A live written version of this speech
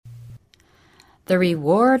The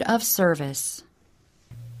reward of service.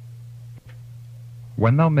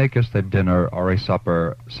 When thou makest a dinner or a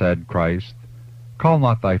supper, said Christ, call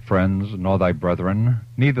not thy friends, nor thy brethren,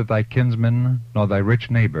 neither thy kinsmen, nor thy rich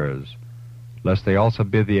neighbors, lest they also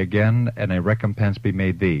bid thee again, and a recompense be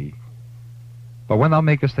made thee. But when thou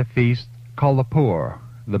makest a feast, call the poor,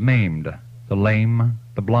 the maimed, the lame,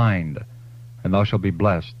 the blind, and thou shalt be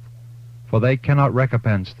blessed, for they cannot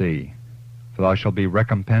recompense thee, for thou shalt be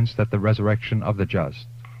recompensed at the resurrection of the just.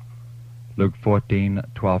 Luke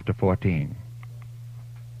 14:12-14.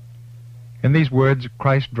 In these words,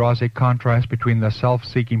 Christ draws a contrast between the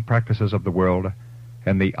self-seeking practices of the world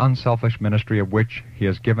and the unselfish ministry of which he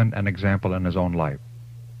has given an example in his own life.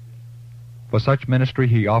 For such ministry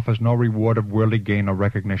he offers no reward of worldly gain or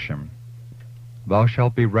recognition. Thou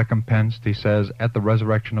shalt be recompensed, he says, at the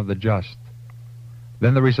resurrection of the just.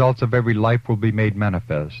 Then the results of every life will be made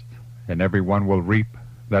manifest, and every one will reap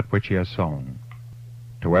that which he has sown.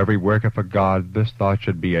 To every worker for God, this thought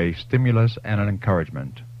should be a stimulus and an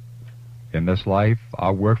encouragement. In this life,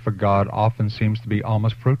 our work for God often seems to be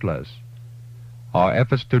almost fruitless. Our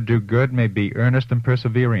efforts to do good may be earnest and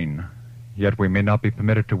persevering, yet we may not be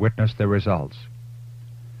permitted to witness their results.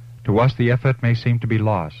 To us the effort may seem to be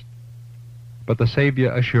lost, but the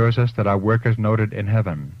Savior assures us that our work is noted in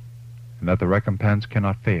heaven, and that the recompense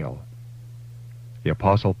cannot fail. The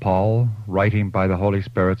Apostle Paul, writing by the Holy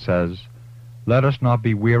Spirit, says, Let us not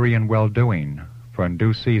be weary in well-doing, for in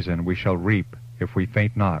due season we shall reap if we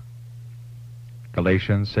faint not.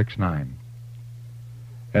 Galatians 6:9.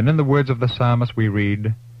 And in the words of the psalmist we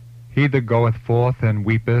read, He that goeth forth and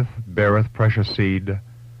weepeth, beareth precious seed,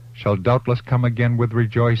 shall doubtless come again with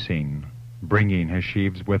rejoicing, bringing his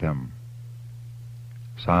sheaves with him.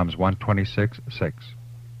 Psalms 126:6.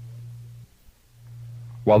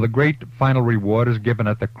 While the great final reward is given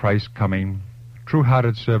at the Christ's coming,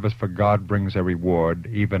 true-hearted service for God brings a reward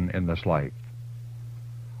even in this life.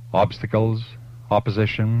 Obstacles,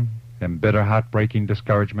 opposition, and bitter, heart-breaking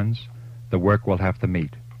discouragements the work will have to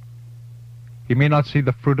meet. He may not see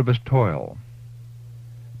the fruit of his toil,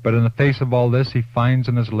 but in the face of all this he finds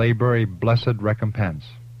in his labor a blessed recompense.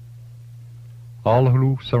 All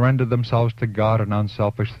who surrender themselves to God in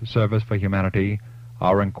unselfish service for humanity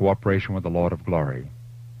are in cooperation with the Lord of glory.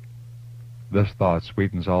 This thought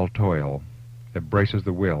sweetens all toil, it braces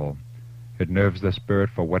the will, it nerves the spirit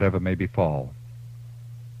for whatever may befall.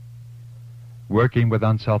 Working with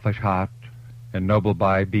unselfish heart, ennobled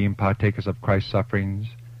by being partakers of Christ's sufferings,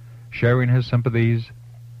 sharing his sympathies,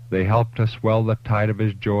 they help to swell the tide of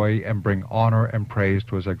his joy and bring honor and praise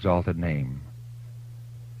to his exalted name.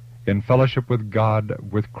 In fellowship with God,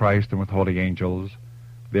 with Christ, and with holy angels,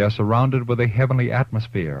 they are surrounded with a heavenly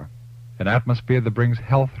atmosphere, an atmosphere that brings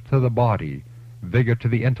health to the body, vigor to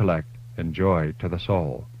the intellect, and joy to the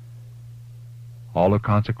soul. All who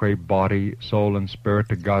consecrate body, soul, and spirit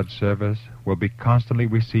to God's service will be constantly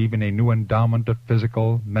receiving a new endowment of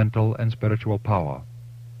physical, mental, and spiritual power.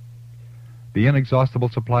 The inexhaustible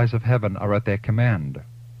supplies of heaven are at their command.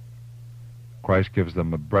 Christ gives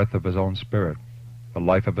them the breath of his own Spirit, the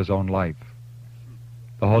life of his own life.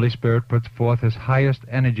 The Holy Spirit puts forth his highest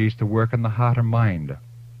energies to work in the heart and mind.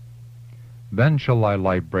 Then shall thy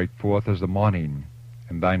light break forth as the morning,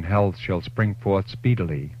 and thine health shall spring forth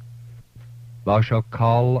speedily. Thou shalt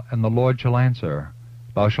call, and the Lord shall answer.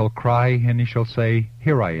 Thou shalt cry, and he shall say,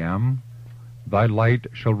 Here I am. Thy light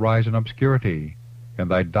shall rise in obscurity,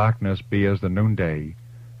 and thy darkness be as the noonday.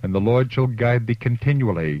 And the Lord shall guide thee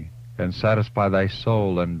continually, and satisfy thy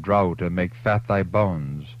soul in drought, and make fat thy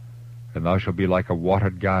bones. And thou shalt be like a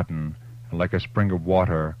watered garden, and like a spring of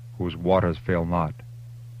water, whose waters fail not.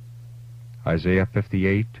 Isaiah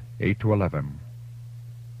 58:8-11.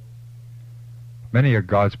 Many are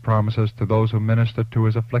God's promises to those who minister to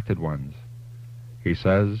his afflicted ones. He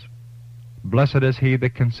says, Blessed is he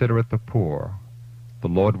that considereth the poor. The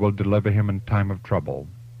Lord will deliver him in time of trouble.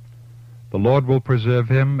 The Lord will preserve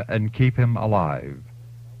him and keep him alive,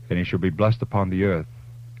 and he shall be blessed upon the earth.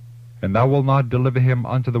 And thou wilt not deliver him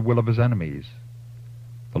unto the will of his enemies.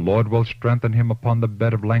 The Lord will strengthen him upon the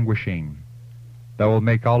bed of languishing. Thou wilt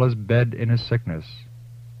make all his bed in his sickness.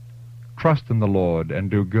 Trust in the Lord,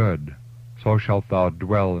 and do good. So shalt thou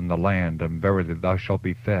dwell in the land, and verily thou shalt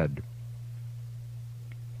be fed.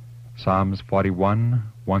 Psalms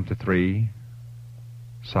 41:1-3,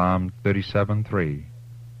 Psalm 37:3.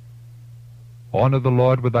 Honor the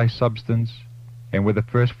Lord with thy substance, and with the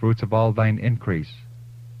firstfruits of all thine increase.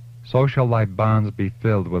 So shall thy barns be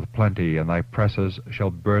filled with plenty, and thy presses shall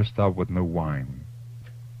burst out with new wine.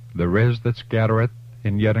 There is that scattereth,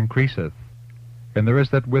 and yet increaseth, and there is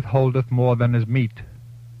that withholdeth more than is meet,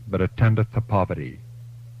 but attendeth to poverty.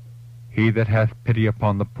 He that hath pity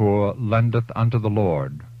upon the poor lendeth unto the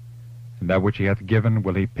Lord, and that which he hath given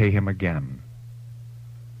will he pay him again.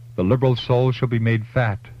 The liberal soul shall be made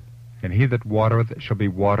fat, and he that watereth shall be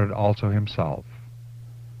watered also himself.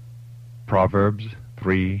 Proverbs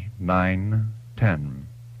 3:9-10.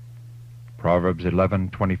 Proverbs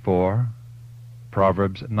 11:24.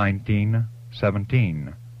 Proverbs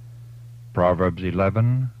 19:17. Proverbs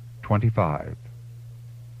 11:25.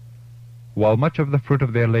 While much of the fruit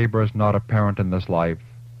of their labor is not apparent in this life,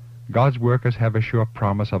 God's workers have a sure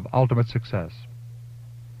promise of ultimate success.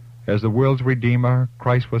 As the world's Redeemer,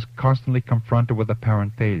 Christ was constantly confronted with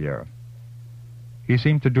apparent failure. He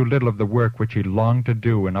seemed to do little of the work which he longed to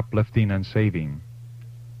do in uplifting and saving.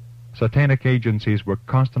 Satanic agencies were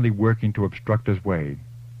constantly working to obstruct his way,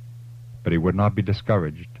 but he would not be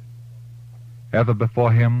discouraged. Ever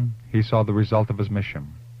before him, he saw the result of his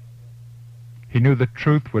mission. He knew the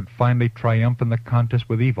truth would finally triumph in the contest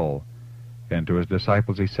with evil, and to his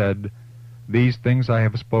disciples he said, "These things I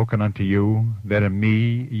have spoken unto you, that in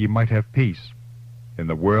me ye might have peace. In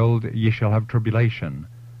the world ye shall have tribulation,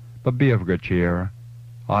 but be of good cheer.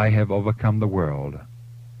 I have overcome the world."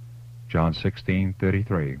 John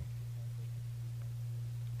 16:33.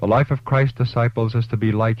 The life of Christ's disciples is to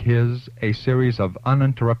be like his, a series of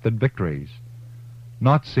uninterrupted victories,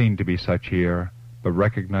 not seen to be such here, but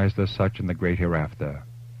recognized as such in the great hereafter.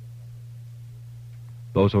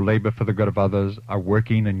 Those who labor for the good of others are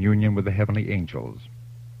working in union with the heavenly angels.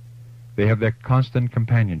 They have their constant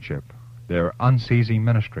companionship, their unceasing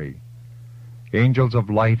ministry. Angels of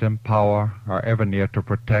light and power are ever near to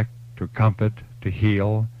protect, to comfort, to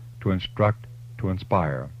heal, to instruct, to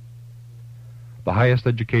inspire. The highest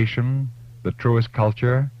education, the truest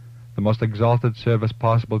culture, the most exalted service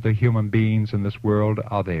possible to human beings in this world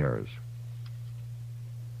are theirs.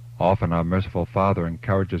 Often our merciful Father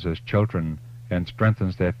encourages his children and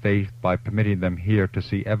strengthens their faith by permitting them here to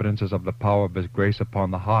see evidences of the power of his grace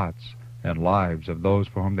upon the hearts and lives of those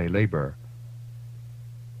for whom they labor.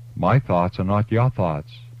 My thoughts are not your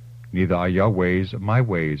thoughts, neither are your ways my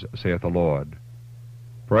ways, saith the Lord.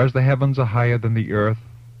 For as the heavens are higher than the earth,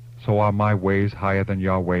 so are my ways higher than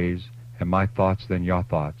your ways, and my thoughts than your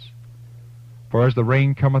thoughts. For as the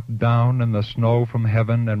rain cometh down and the snow from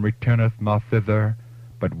heaven, and returneth not thither,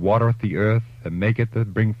 but watereth the earth, and maketh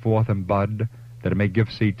it bring forth and bud, that it may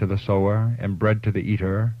give seed to the sower, and bread to the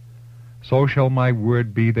eater, so shall my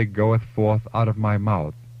word be that goeth forth out of my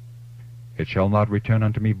mouth. It shall not return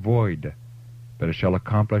unto me void, but it shall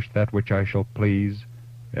accomplish that which I shall please,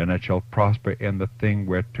 and it shall prosper in the thing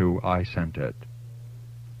whereto I sent it.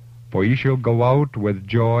 For ye shall go out with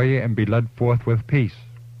joy, and be led forth with peace.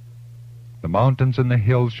 The mountains and the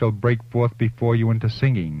hills shall break forth before you into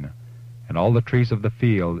singing, and all the trees of the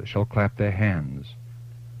field shall clap their hands.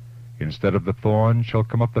 Instead of the thorn shall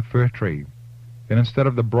come up the fir tree, and instead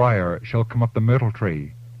of the briar shall come up the myrtle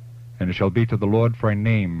tree, and it shall be to the Lord for a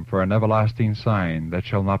name, for an everlasting sign that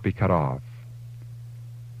shall not be cut off.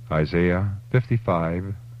 Isaiah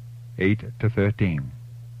 55:8-13.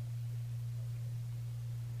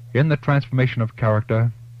 In the transformation of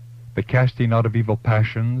character, the casting out of evil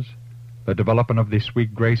passions, the development of the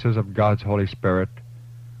sweet graces of God's Holy Spirit,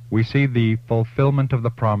 we see the fulfillment of the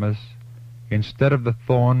promise, instead of the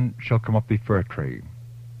thorn shall come up the fir tree,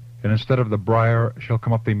 and instead of the briar shall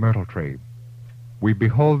come up the myrtle tree. We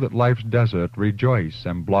behold that life's desert rejoice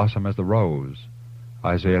and blossom as the rose.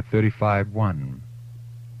 Isaiah 35:1.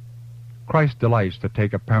 Christ delights to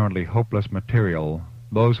take apparently hopeless material,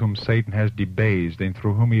 those whom Satan has debased and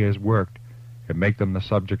through whom he has worked, and make them the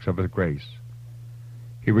subjects of his grace.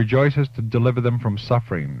 He rejoices to deliver them from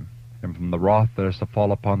suffering and from the wrath that is to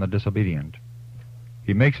fall upon the disobedient.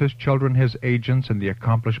 He makes his children his agents in the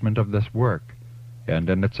accomplishment of this work, and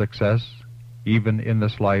in its success, even in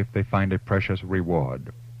this life, they find a precious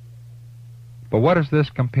reward. But what is this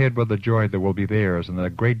compared with the joy that will be theirs in the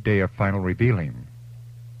great day of final revealing?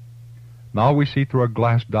 Now we see through a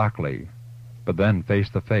glass darkly, but then face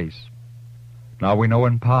to face. Now we know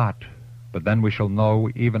in part, but then we shall know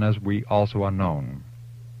even as we also are known.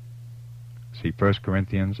 See 1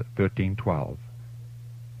 Corinthians 13:12.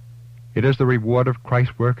 It is the reward of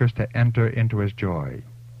Christ's workers to enter into his joy.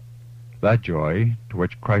 That joy, to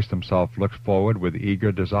which Christ himself looks forward with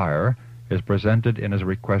eager desire, is presented in his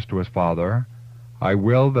request to his Father, "I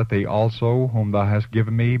will that they also whom thou hast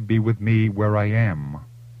given me be with me where I am."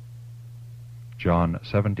 John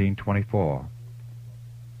 17:24.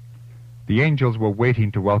 The angels were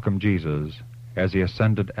waiting to welcome Jesus as he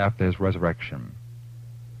ascended after his resurrection.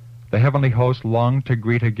 The heavenly host longed to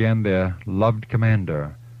greet again their loved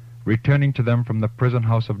commander, returning to them from the prison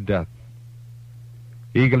house of death.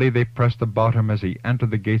 Eagerly they pressed about him as he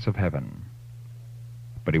entered the gates of heaven.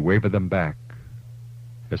 But he wavered them back.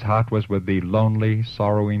 His heart was with the lonely,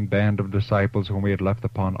 sorrowing band of disciples whom he had left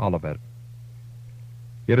upon Olivet.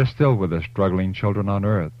 It is still with the struggling children on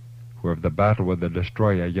earth, who have the battle with the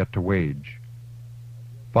destroyer yet to wage.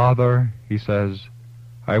 Father, he says,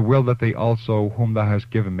 I will that they also, whom thou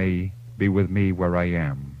hast given me, be with me where I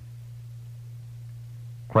am.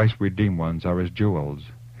 Christ's redeemed ones are his jewels,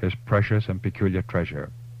 his precious and peculiar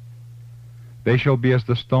treasure. They shall be as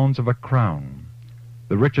the stones of a crown,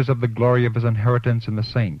 the riches of the glory of his inheritance in the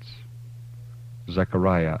saints.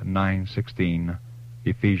 Zechariah 9:16,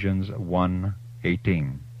 Ephesians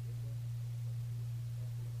 1:18.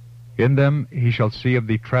 In them he shall see of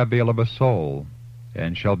the travail of his soul,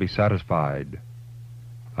 and shall be satisfied.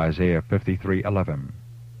 Isaiah 53:11.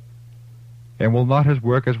 And will not his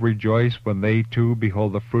workers rejoice when they too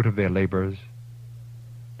behold the fruit of their labors?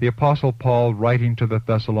 The Apostle Paul, writing to the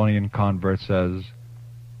Thessalonian converts, says,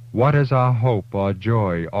 What is our hope, or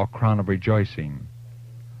joy, or crown of rejoicing?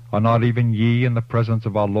 Are not even ye in the presence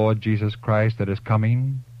of our Lord Jesus Christ that is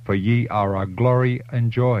coming? For ye are our glory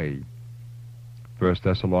and joy. 1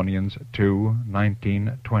 Thessalonians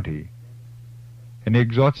 2:19-20. And he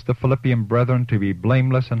exhorts the Philippian brethren to be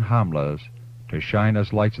blameless and harmless, to shine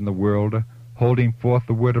as lights in the world, holding forth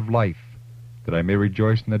the word of life, that I may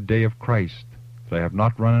rejoice in the day of Christ, that I have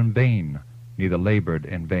not run in vain, neither labored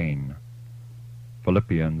in vain.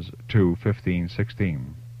 Philippians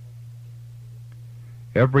 2:15-16.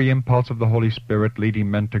 Every impulse of the Holy Spirit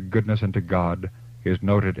leading men to goodness and to God is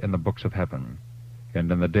noted in the books of heaven,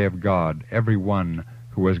 and in the day of God every one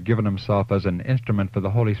who has given himself as an instrument for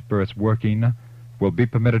the Holy Spirit's working will be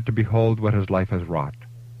permitted to behold what his life has wrought.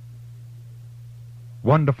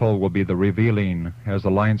 Wonderful will be the revealing as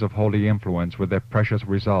the lines of holy influence with their precious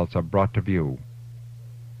results are brought to view.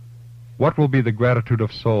 What will be the gratitude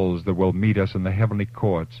of souls that will meet us in the heavenly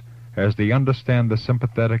courts as they understand the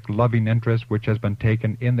sympathetic, loving interest which has been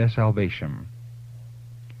taken in their salvation?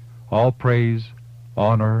 All praise,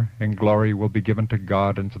 honor, and glory will be given to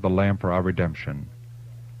God and to the Lamb for our redemption.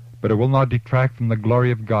 But it will not detract from the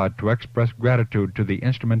glory of God to express gratitude to the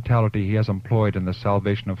instrumentality he has employed in the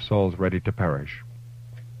salvation of souls ready to perish.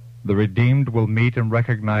 The redeemed will meet and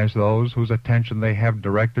recognize those whose attention they have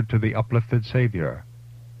directed to the uplifted Savior.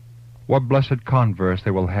 What blessed converse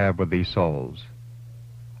they will have with these souls.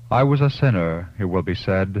 I was a sinner, it will be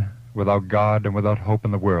said, without God and without hope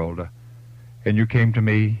in the world, and you came to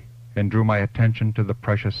me and drew my attention to the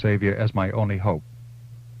precious Savior as my only hope,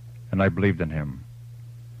 and I believed in him.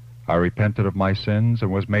 I repented of my sins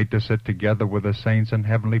and was made to sit together with the saints in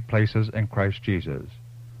heavenly places in Christ Jesus.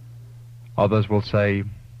 Others will say,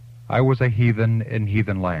 I was a heathen in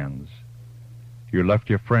heathen lands. You left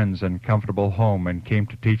your friends and comfortable home and came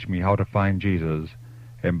to teach me how to find Jesus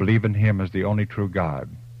and believe in him as the only true God.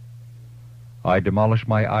 I demolished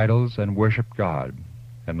my idols and worshiped God,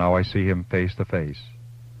 and now I see him face to face.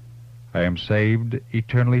 I am saved,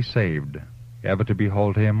 eternally saved, ever to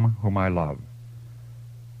behold him whom I love.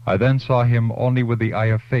 I then saw him only with the eye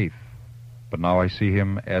of faith, but now I see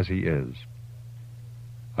him as he is.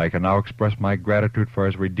 I can now express my gratitude for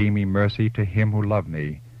his redeeming mercy to him who loved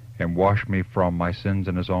me and washed me from my sins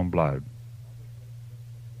in his own blood.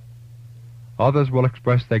 Others will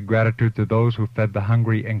express their gratitude to those who fed the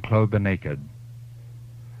hungry and clothed the naked.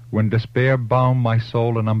 When despair bound my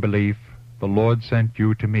soul in unbelief, the Lord sent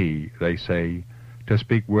you to me, they say, to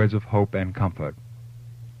speak words of hope and comfort.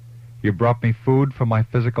 You brought me food for my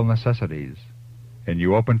physical necessities, and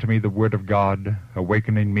you opened to me the Word of God,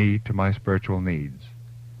 awakening me to my spiritual needs.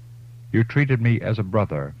 You treated me as a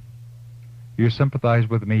brother. You sympathized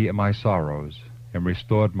with me in my sorrows, and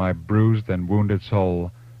restored my bruised and wounded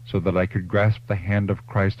soul so that I could grasp the hand of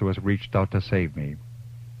Christ who has reached out to save me.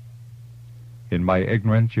 In my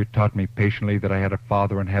ignorance, you taught me patiently that I had a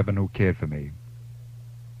Father in heaven who cared for me.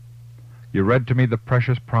 You read to me the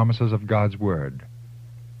precious promises of God's Word.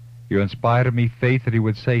 You inspired in me faith that he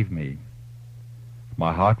would save me.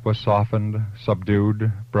 My heart was softened,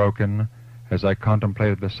 subdued, broken, as I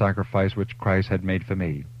contemplated the sacrifice which Christ had made for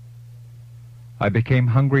me. I became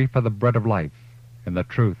hungry for the bread of life, and the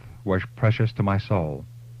truth was precious to my soul.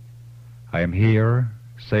 I am here,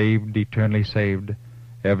 saved, eternally saved,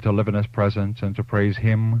 ever to live in his presence and to praise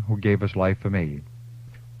him who gave his life for me.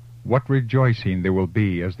 What rejoicing there will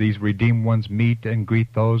be as these redeemed ones meet and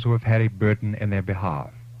greet those who have had a burden in their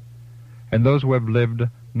behalf, and those who have lived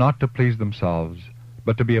not to please themselves,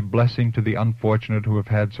 but to be a blessing to the unfortunate who have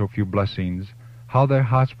had so few blessings. How their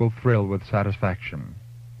hearts will thrill with satisfaction.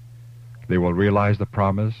 They will realize the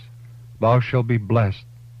promise, Thou shalt be blessed,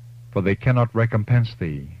 for they cannot recompense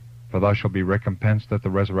thee, for thou shalt be recompensed at the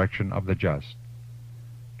resurrection of the just.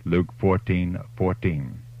 Luke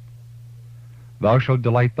 14:14. Thou shalt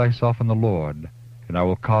delight thyself in the Lord, and I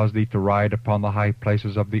will cause thee to ride upon the high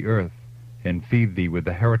places of the earth, and feed thee with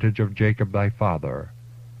the heritage of Jacob thy father.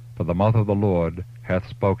 For the mouth of the Lord hath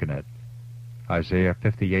spoken it. Isaiah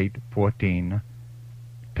 58:14.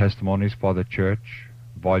 Testimonies for the Church,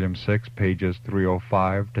 Volume 6, pages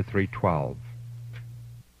 305 to 312.